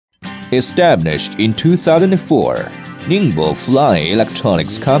Established in 2004, Ningbo Flying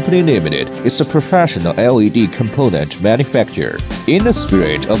Electronics Company Limited is a professional LED component manufacturer. In the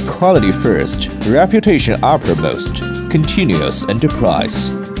spirit of quality first, reputation uppermost, continuous enterprise.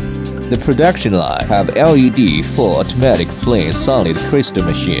 The production line have LED full automatic plain solid crystal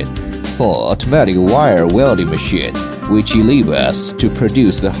machine, full automatic wire welding machine, which enable us to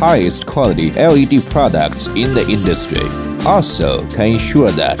produce the highest quality LED products in the industry. Also can ensure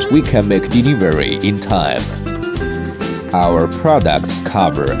that we can make delivery in time. Our products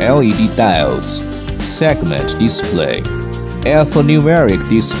cover LED diodes, segment display, alphanumeric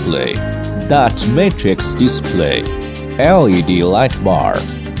display, dot matrix display, LED light bar,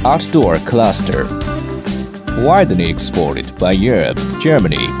 outdoor cluster. Widely exported by Europe,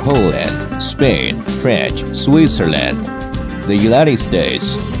 Germany, Poland, Spain, France, Switzerland, the United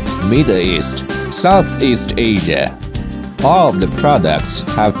States, Middle East, Southeast Asia. All of the products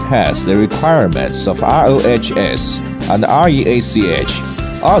have passed the requirements of RoHS and REACH,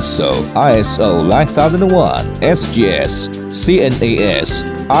 also ISO 9001, SGS, CNAS,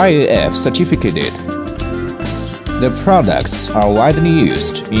 IAF certificated. The products are widely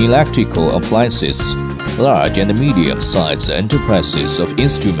used in electrical appliances, large and medium-sized enterprises of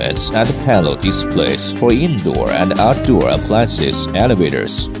instruments and panel displays for indoor and outdoor appliances,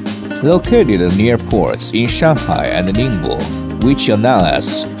 elevators. Located near ports in Shanghai and Ningbo, which allow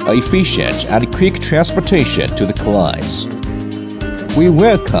us efficient and quick transportation to the clients. We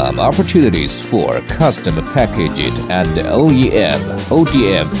welcome opportunities for custom packaged and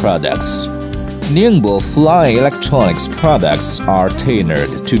OEM/ODM products. Ningbo Flying Electronics products are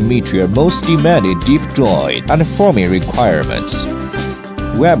tailored to meet your most demanding deep drawing and forming requirements.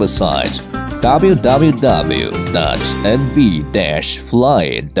 Website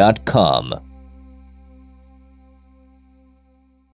www.nb-flying.com